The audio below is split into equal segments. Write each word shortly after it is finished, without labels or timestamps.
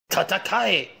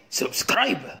Tatakai,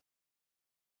 subscribe!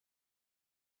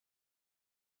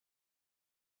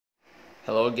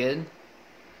 Hello again,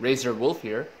 Razor Wolf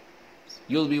here.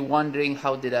 You'll be wondering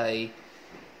how did I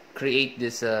create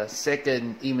this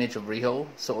second image of Riho.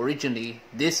 So originally,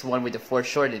 this one with the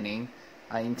foreshortening,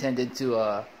 I intended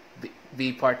to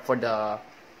be part for the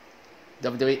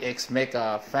WX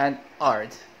Mecha fan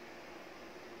art.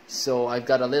 So I've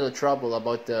got a little trouble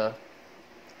about the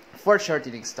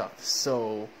foreshortening stuff.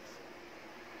 So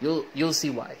you'll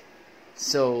see why.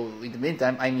 So in the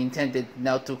meantime, I'm intended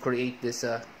now to create this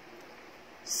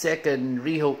second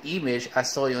Riho image I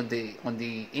saw you on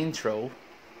the intro,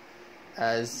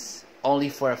 as only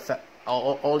for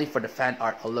the fan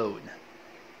art alone.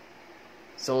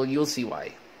 So you'll see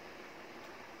why.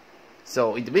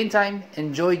 So in the meantime,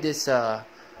 enjoy this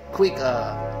quick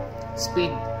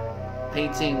speed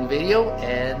painting video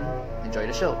and enjoy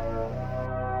the show.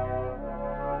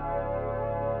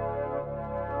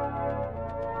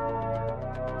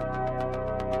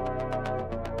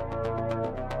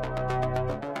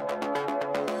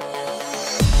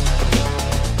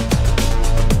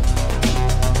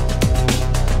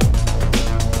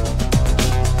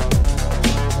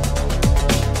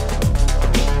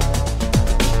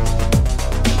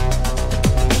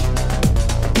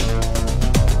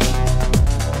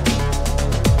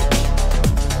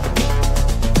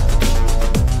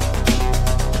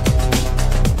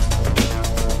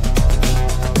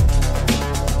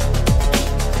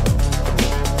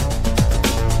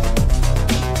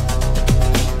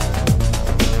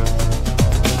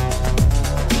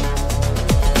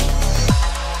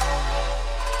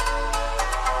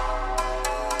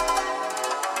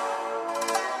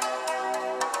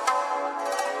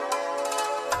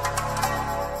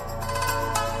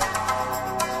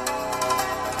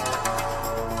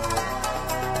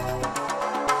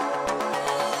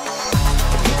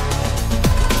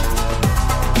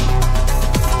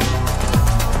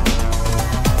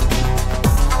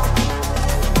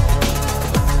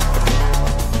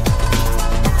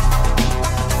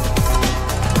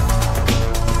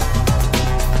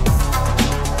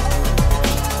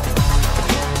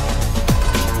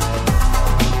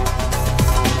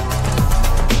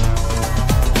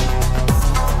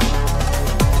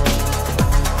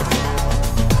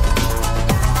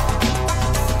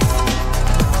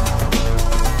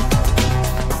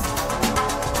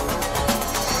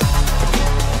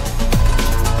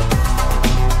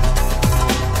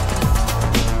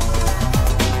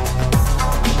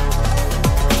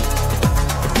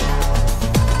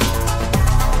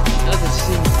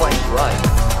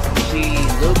 She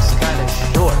looks